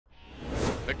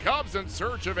Cubs in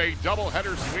search of a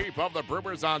doubleheader sweep of the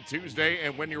Brewers on Tuesday,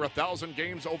 and when you're 1,000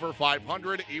 games over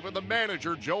 500, even the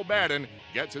manager, Joe Maddon,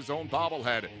 gets his own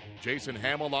bobblehead. Jason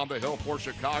Hammel on the hill for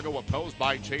Chicago, opposed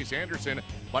by Chase Anderson,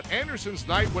 but Anderson's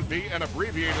night would be an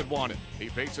abbreviated one. He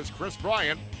faces Chris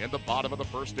Bryant in the bottom of the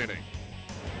first inning.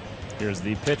 Here's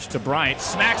the pitch to Bryant,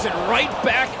 smacks it right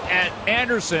back at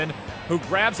Anderson, who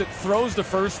grabs it, throws to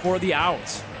first for the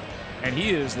outs, and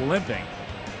he is limping.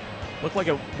 Looked like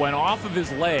it went off of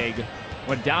his leg,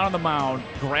 went down on the mound,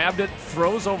 grabbed it,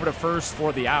 throws over to first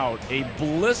for the out. A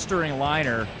blistering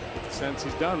liner. Sense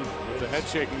he's done. There's a head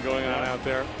shaking going on out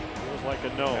there. Feels like a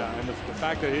no. Yeah, and the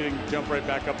fact that he didn't jump right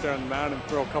back up there on the mound and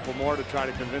throw a couple more to try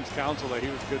to convince Counsell that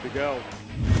he was good to go.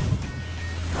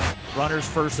 Runners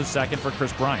first and second for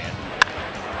Chris Bryant.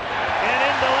 And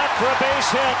into left for a base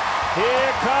hit.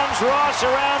 Here comes Ross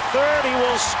around third. He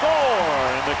will score,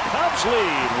 and the Cubs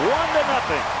lead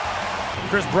 1-0.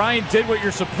 Chris Bryant did what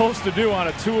you're supposed to do on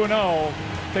a 2-0.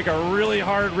 Take a really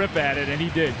hard rip at it, and he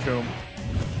did, Coom.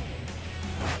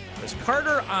 There's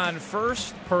Carter on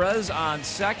first, Perez on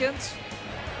second.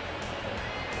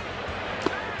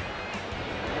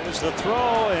 Here's the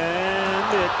throw,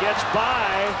 and it gets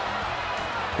by.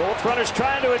 Both runners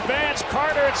trying to advance.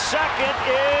 Carter at second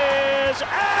is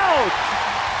out.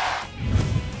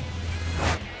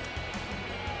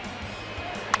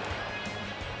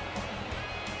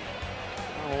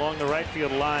 Along the right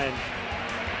field line.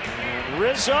 And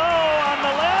Rizzo on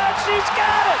the left. He's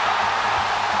got it.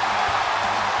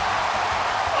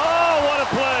 Oh, what a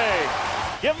play.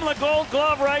 Give him the gold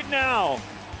glove right now.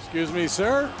 Excuse me,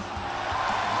 sir.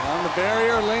 On the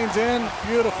barrier, lanes in.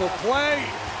 Beautiful play.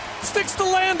 Sticks the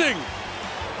landing.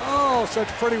 Oh, such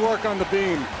pretty work on the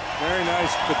beam. Very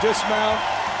nice. The dismount.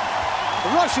 The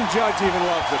Russian judge even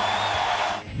loves it.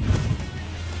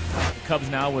 The Cubs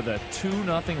now with a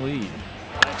 2-0 lead.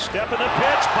 Step in the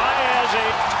pitch. Baez,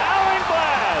 a towering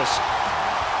blast.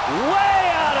 Way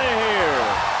out of here.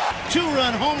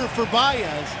 Two-run homer for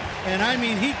Baez. And I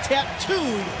mean, he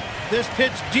tattooed this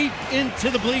pitch deep into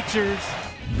the bleachers.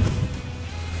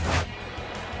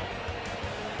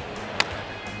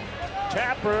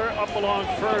 Tapper up along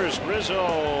first.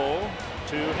 Rizzo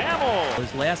to Hammel.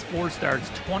 His last 4 starts,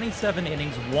 27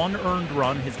 innings, 1 earned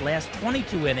run. His last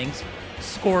 22 innings,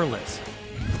 scoreless.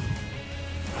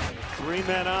 3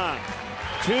 men on.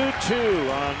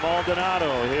 2-2 on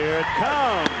Maldonado. Here it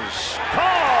comes.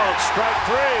 Called. Strike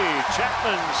 3.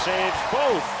 Chapman saves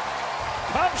both.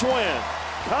 Cubs win.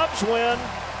 Cubs win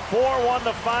 4-1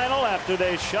 the final after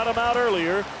they shut them out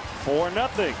earlier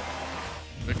 4-0.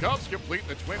 The Cubs complete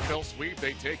the Twin Bill sweep.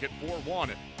 They take it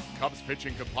 4-1. Cubs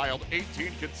pitching compiled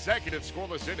 18 consecutive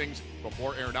scoreless innings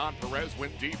before Hernan Perez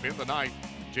went deep in the ninth.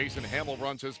 Jason Hammel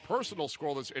runs his personal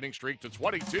scoreless inning streak to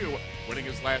 22, winning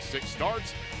his last 6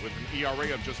 starts with an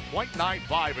ERA of just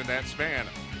 .95 in that span.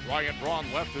 Ryan Braun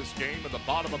left this game in the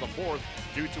bottom of the 4th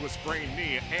due to a sprained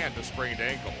knee and a sprained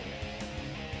ankle.